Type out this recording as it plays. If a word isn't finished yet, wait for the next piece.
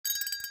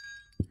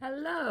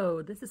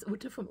Hello, this is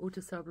Ute from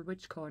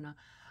utes-herbal-corner.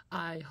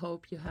 I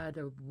hope you had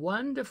a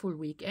wonderful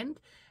weekend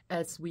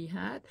as we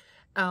had.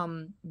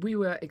 We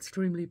were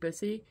extremely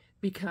busy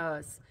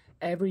because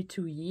every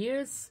 2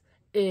 years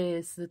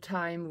is the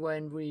time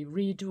when we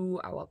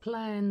redo our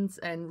plants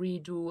and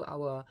redo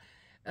our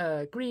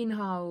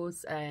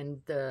greenhouse,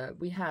 and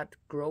we had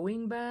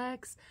growing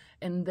bags,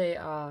 and they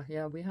are,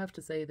 we have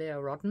to say they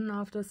are rotten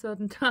after a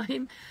certain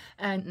time.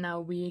 And now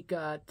we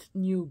got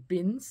new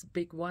bins,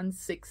 big ones,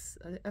 6,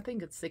 I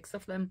think it's 6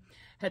 of them.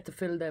 Had to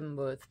fill them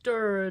with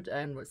dirt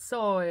and with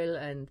soil,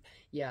 and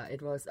yeah,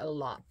 it was a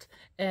lot.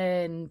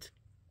 And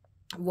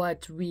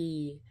what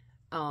we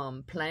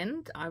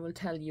planned, I will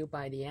tell you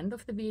by the end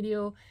of the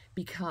video,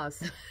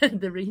 because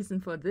the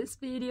reason for this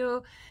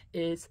video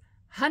is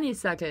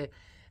honeysuckle.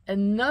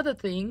 Another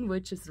thing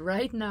which is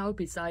right now,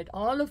 beside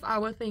all of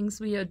our things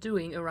we are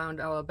doing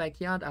around our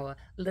backyard, our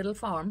little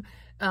farm,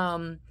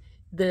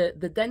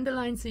 the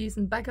dandelion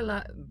season,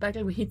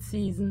 buckwheat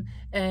season,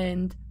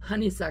 and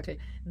honeysuckle.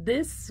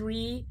 These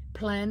 3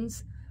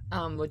 plants,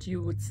 what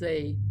you would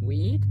say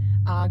weed,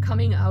 are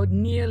coming out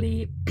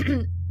nearly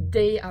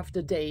day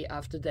after day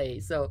after day.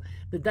 So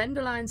the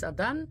dandelions are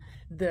done,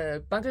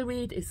 the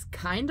buckwheat is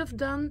kind of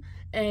done,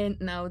 and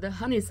now the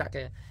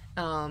honeysuckle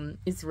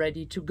is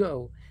ready to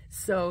go.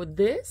 So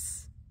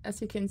this,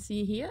 as you can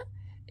see here,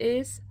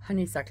 is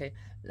honeysuckle.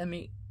 Let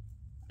me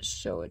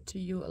show it to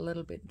you a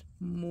little bit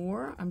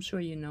more. I'm sure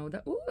you know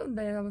that. Oh,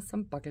 there are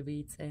some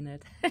buckwheats in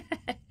it.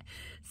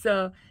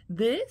 So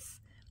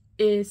this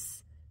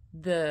is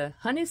the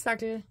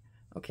honeysuckle.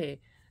 Okay,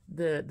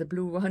 the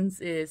blue ones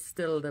is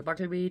still the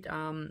buckwheat.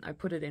 I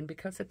put it in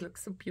because it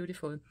looks so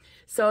beautiful.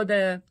 So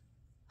the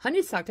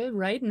honeysuckle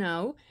right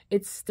now,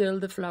 it's still,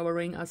 the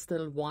flowering are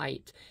still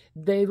white.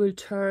 They will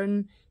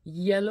turn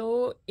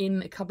yellow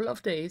in a couple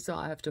of days, so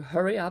I have to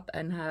hurry up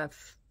and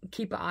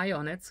keep an eye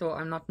on it so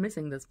I'm not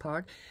missing this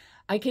part.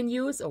 I can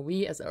use, or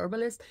we as a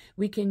herbalist,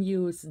 we can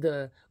use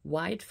the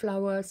white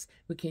flowers,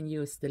 we can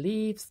use the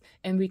leaves,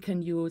 and we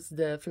can use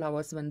the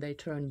flowers when they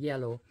turn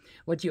yellow.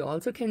 What you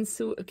also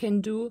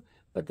can do,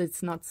 but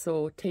it's not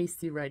so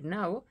tasty right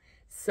now,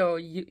 so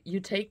you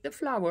take the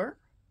flower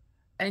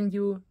and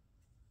you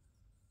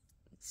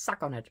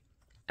suck on it,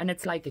 and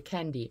it's like a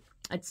candy.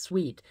 It's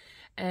sweet.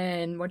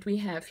 And what we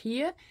have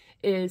here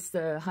is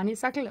the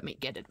honeysuckle. Let me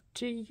get it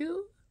to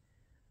you.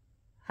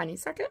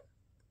 Honeysuckle.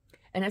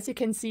 And as you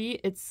can see,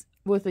 it's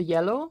with the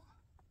yellow,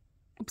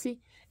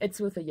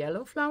 it's with the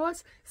yellow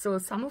flowers. So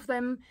some of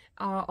them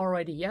are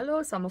already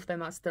yellow, some of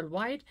them are still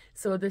white.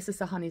 So this is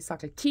a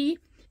honeysuckle tea.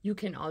 You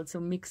can also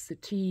mix the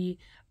tea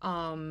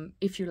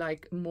if you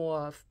like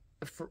more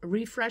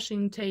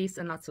refreshing taste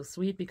and not so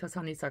sweet, because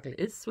honeysuckle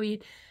is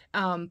sweet.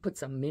 Put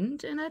some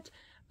mint in it.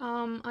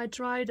 I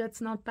tried,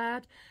 that's not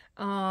bad.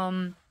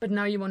 But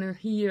now you want to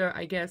hear,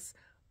 I guess,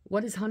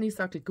 what is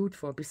honeysuckle good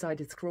for,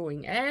 besides it's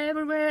growing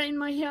everywhere in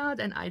my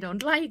yard and I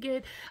don't like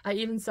it. I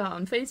even saw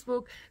on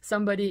Facebook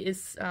somebody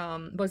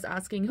was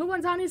asking, who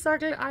wants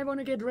honeysuckle? I want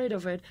to get rid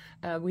of it.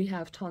 We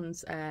have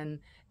tons and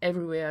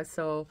everywhere,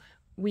 so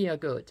we are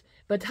good.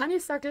 But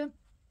honeysuckle,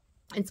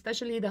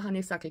 especially the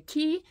honeysuckle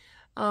tea,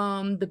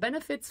 the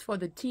benefits for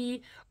the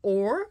tea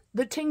or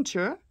the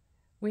tincture,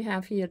 we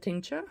have here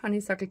tincture,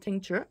 honeysuckle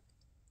tincture,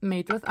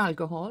 made with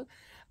alcohol.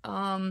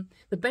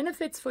 The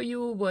benefits for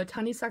you, what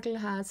honeysuckle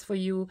has for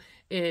you,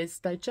 is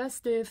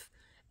digestive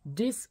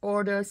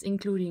disorders,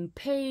 including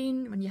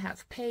pain, when you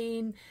have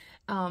pain,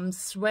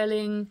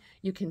 swelling,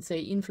 you can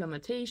say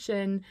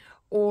inflammation,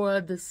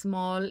 or the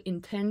small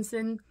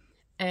intestine,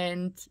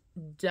 and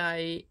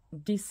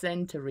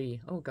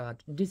dysentery. Oh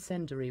God,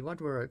 dysentery,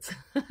 what words?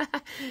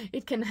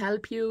 It can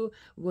help you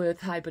with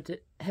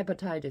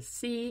hepatitis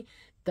C,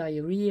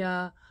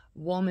 diarrhea,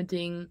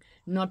 vomiting.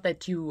 Not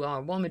that you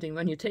are vomiting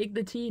when you take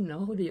the tea,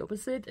 no, the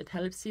opposite. It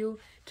helps you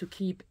to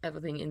keep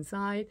everything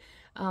inside.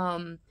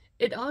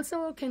 It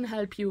also can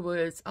help you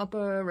with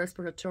upper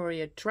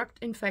respiratory tract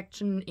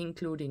infection,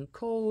 including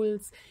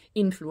colds,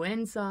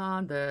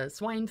 influenza, the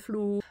swine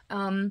flu,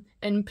 and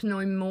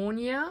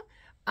pneumonia,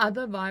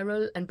 other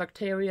viral and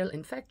bacterial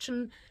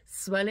infection,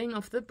 swelling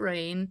of the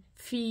brain,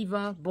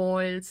 fever,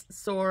 boils,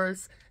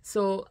 sores.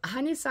 So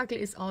honeysuckle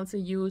is also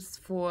used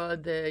for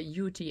the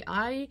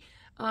UTI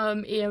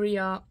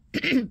area,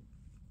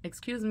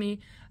 excuse me,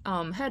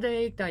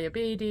 headache,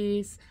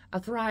 diabetes,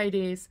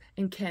 arthritis,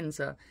 and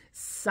cancer.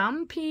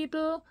 Some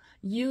people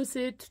use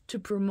it to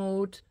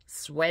promote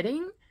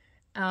sweating,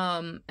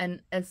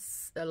 and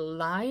as a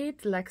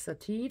light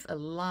laxative,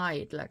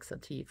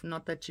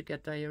 not that you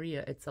get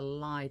diarrhea, it's a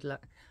light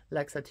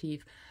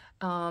laxative,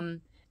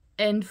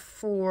 and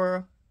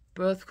for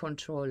birth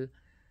control.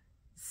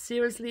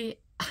 Seriously,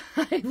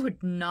 I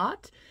would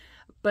not.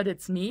 But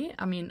it's me.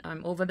 I mean,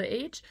 I'm over the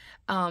age,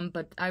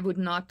 but I would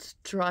not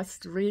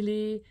trust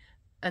really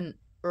an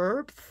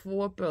herb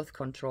for birth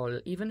control,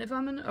 even if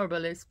I'm an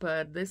herbalist.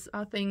 But these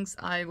are things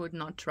I would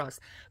not trust.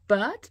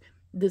 But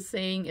the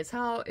saying is,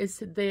 how is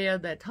it there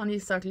that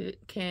honeysuckle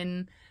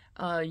can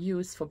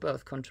use for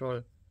birth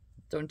control?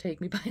 Don't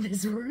take me by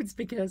these words,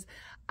 because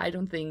I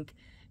don't think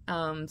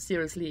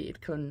Seriously,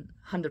 it can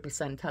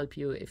 100% help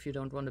you if you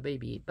don't want a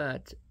baby,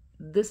 but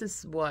this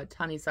is what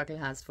honeysuckle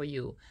has for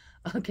you.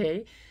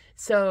 Okay,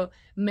 so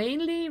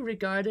mainly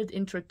regarded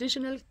in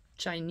traditional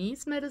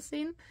Chinese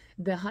medicine,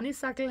 the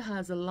honeysuckle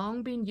has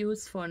long been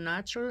used for a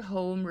natural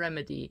home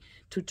remedy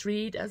to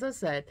treat, as I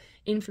said,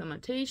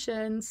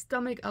 inflammation,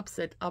 stomach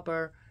upset,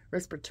 upper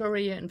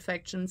respiratory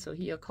infections, so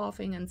here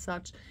coughing and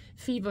such,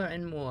 fever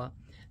and more.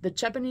 The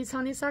Japanese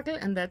honeysuckle,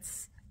 and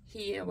that's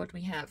here what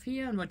we have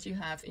here and what you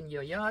have in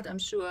your yard, I'm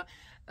sure.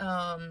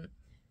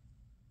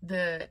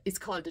 It's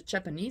called the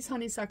Japanese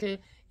honeysuckle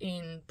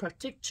in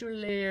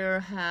particular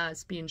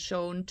has been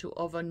shown to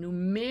offer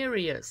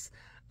numerous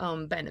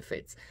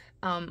benefits.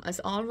 As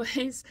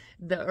always,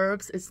 the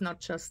herbs is not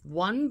just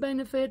one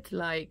benefit,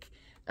 like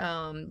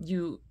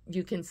you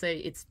can say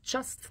it's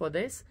just for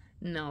this.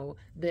 No,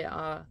 there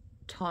are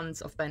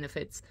tons of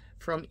benefits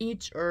from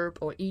each herb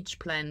or each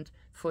plant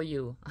for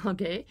you.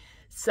 Okay,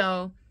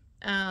 so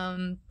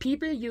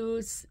people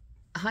use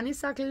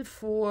honeysuckle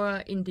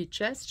for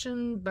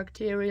indigestion,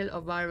 bacterial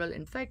or viral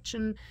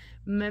infection,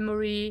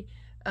 memory,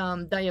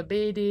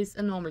 diabetes,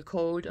 a normal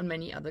cold, and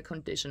many other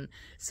conditions.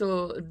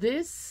 So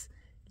this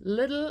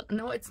little,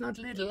 no, it's not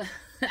little,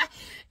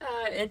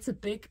 it's a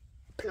big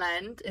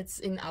plant. It's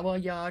in our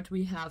yard.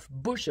 We have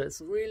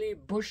bushes, really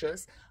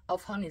bushes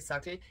of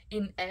honeysuckle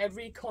in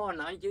every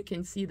corner. You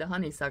can see the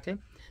honeysuckle.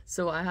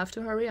 So I have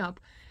to hurry up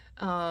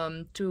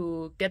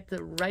to get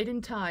the right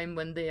in time.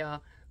 When they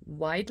are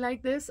white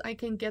like this, I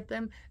can get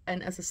them,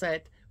 and as I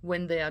said,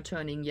 when they are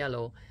turning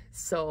yellow.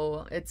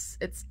 So it's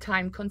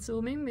time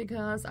consuming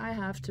because I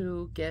have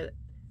to get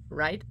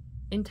right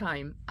in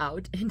time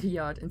out in the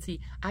yard and see,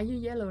 are you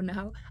yellow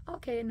now?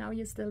 Okay, now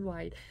you're still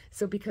white.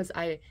 So because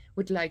I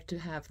would like to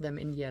have them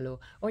in yellow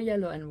or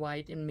yellow and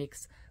white in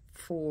mix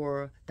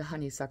for the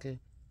honeysuckle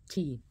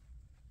tea.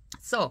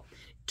 So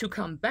to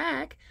come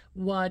back,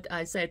 what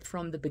I said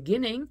from the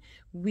beginning,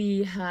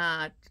 we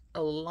had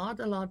a lot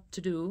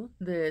to do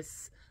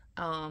this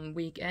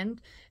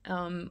weekend.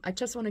 I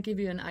just want to give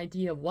you an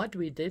idea of what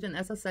we did, and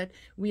as I said,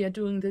 we are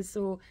doing this,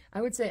 so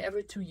I would say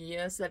every 2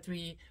 years that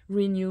we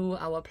renew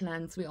our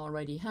plants we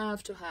already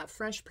have to have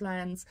fresh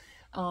plants.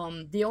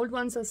 The old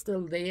ones are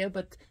still there,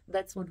 but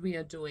that's what we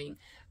are doing.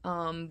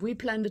 We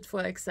planted,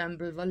 for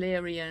example,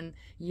 valerian,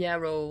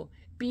 yarrow,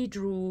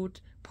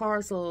 beetroot,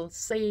 parsley,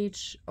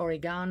 sage,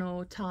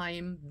 oregano,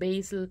 thyme,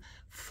 basil,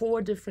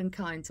 4 different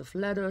kinds of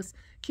lettuce,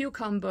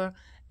 cucumber,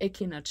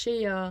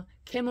 echinacea,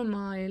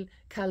 chamomile,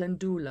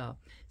 calendula.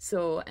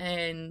 So,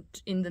 and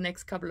in the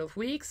next couple of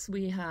weeks,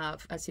 we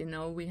have, as you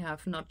know, we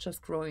have not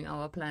just growing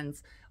our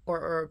plants or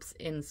herbs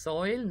in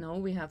soil. No,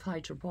 we have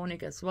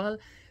hydroponic as well.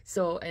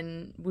 So,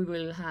 and we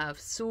will have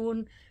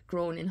soon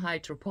grown in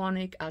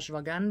hydroponic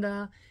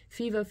ashwagandha,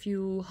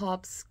 feverfew,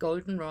 hops,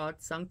 goldenrod,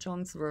 St.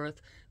 John's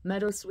wort,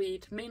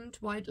 meadowsweet, mint,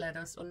 white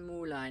lettuce, and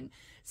mullein.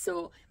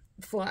 So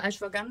for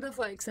ashwagandha,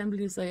 for example,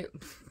 you say,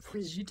 what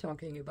is she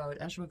talking about?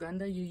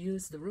 Ashwagandha, you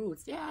use the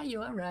roots. Yeah,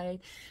 you are right.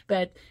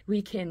 But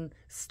we can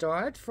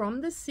start from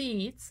the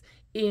seeds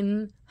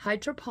in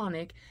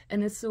hydroponic,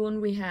 and as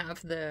soon we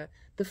have the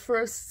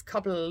first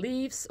couple of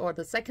leaves or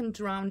the second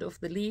round of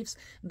the leaves,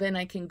 then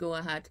I can go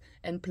ahead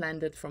and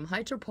plant it from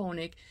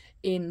hydroponic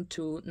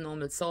into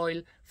normal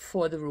soil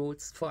for the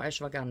roots for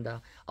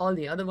ashwagandha. All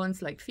the other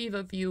ones like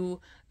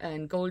feverfew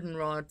and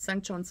goldenrod,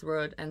 St. John's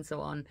wort, and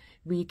so on,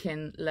 we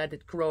can let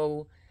it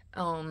grow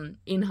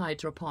in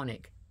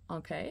hydroponic.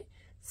 Okay,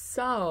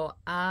 so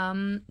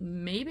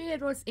maybe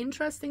it was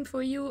interesting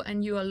for you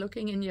and you are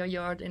looking in your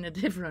yard in a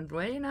different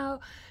way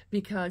now,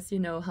 because you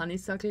know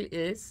honeysuckle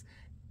is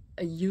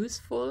a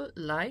useful,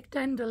 like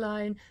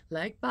dandelion,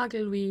 like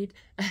buggleweed,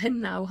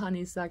 and now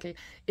honeysuckle.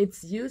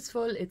 It's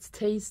useful, it's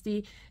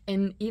tasty,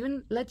 and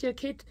even let your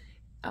kids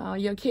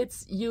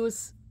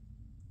use.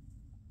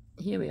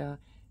 Here we are.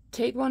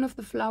 Take one of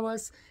the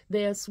flowers.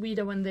 They are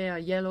sweeter when they are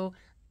yellow.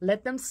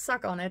 Let them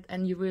suck on it,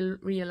 and you will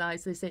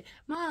realize they say,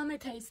 "Mom,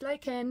 it tastes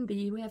like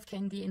candy. We have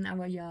candy in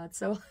our yard."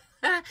 So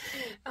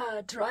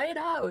try it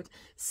out.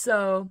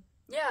 So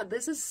yeah,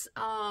 this is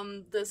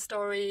the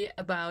story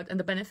about and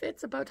the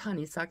benefits about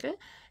honeysuckle,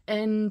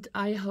 and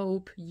I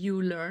hope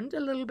you learned a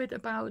little bit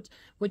about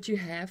what you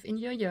have in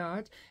your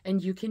yard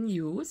and you can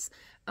use.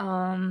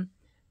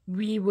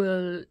 We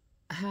will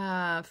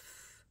have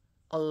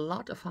a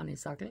lot of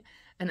honeysuckle,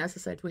 and as I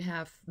said, we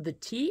have the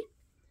tea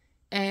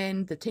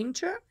and the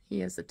tincture.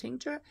 Here's the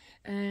tincture,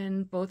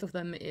 and both of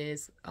them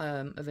is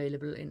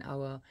available in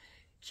our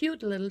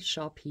cute little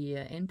shop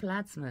here in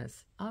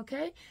Plattsmouth.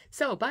 Okay,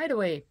 so by the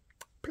way,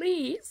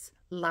 please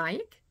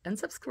like and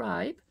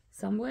subscribe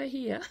somewhere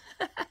here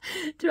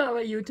to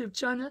our YouTube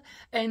channel,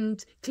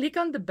 and click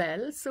on the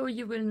bell so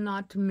you will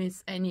not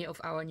miss any of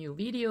our new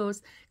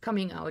videos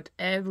coming out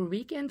every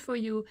weekend for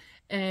you,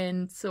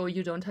 and so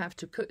you don't have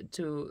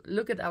to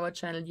look at our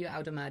channel. You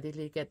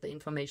automatically get the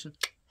information.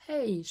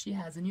 Hey, she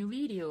has a new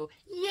video.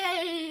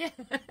 Yay!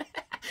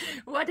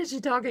 What is she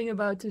talking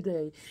about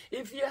today?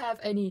 If you have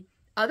any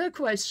other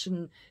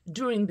question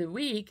during the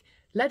week,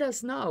 let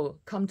us know.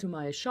 Come to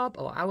my shop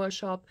or our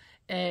shop,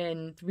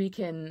 and we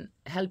can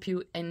help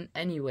you in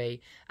any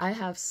way. I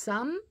have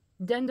some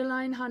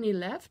dandelion honey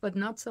left, but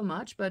not so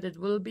much, but it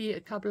will be a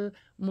couple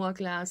more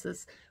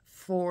glasses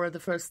for the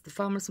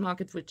farmers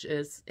market, which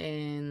is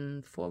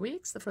in 4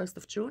 weeks, the 1st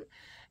of June.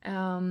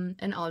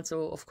 And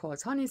also, of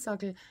course,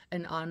 honeysuckle,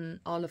 and on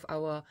all of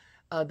our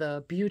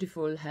other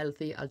beautiful,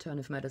 healthy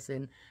alternative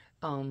medicine,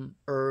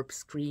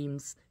 herbs,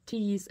 creams,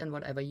 teas, and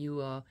whatever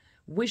you are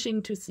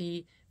wishing to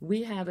see,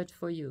 we have it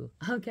for you.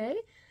 Okay?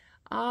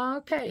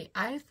 Okay,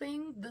 I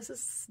think this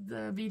is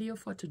the video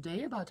for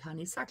today about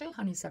honeysuckle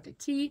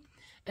tea,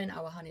 and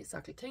our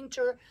honeysuckle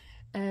tincture,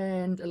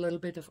 and a little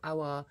bit of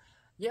our,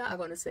 I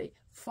want to say,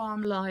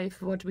 farm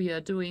life, what we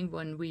are doing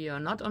when we are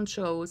not on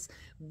shows.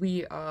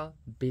 We are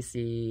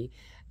busy.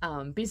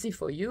 Busy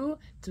for you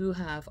to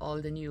have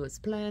all the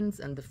newest plants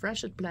and the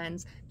freshest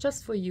plants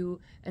just for you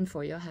and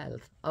for your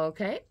health.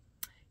 Okay?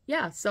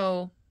 Yeah,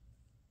 so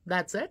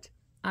that's it.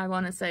 I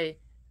want to say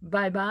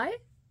bye-bye.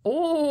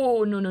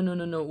 Oh, no,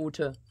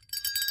 Ute.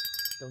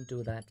 Don't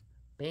do that.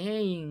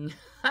 Bang.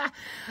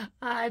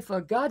 I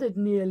forgot it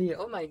nearly.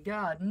 Oh my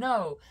God.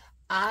 No,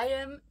 I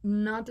am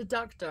not a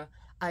doctor.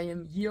 I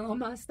am your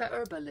master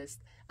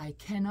herbalist. I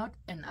cannot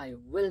and I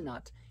will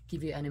not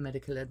give you any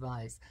medical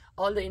advice.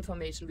 All the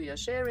information we are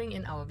sharing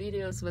in our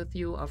videos with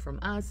you are from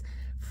us,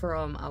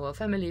 from our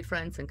family,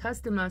 friends, and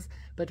customers,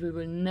 but we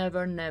will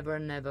never, never,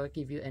 never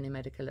give you any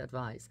medical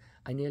advice.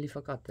 I nearly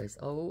forgot this.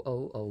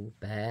 Oh,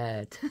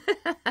 bad.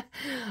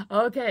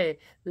 Okay,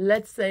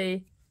 let's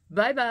say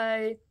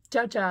bye-bye.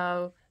 Ciao,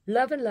 ciao.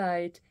 Love and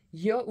light.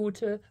 Your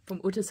Ute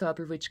from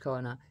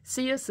Utes-Herbal-Corner.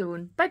 See you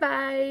soon.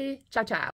 Bye-bye. Ciao, ciao.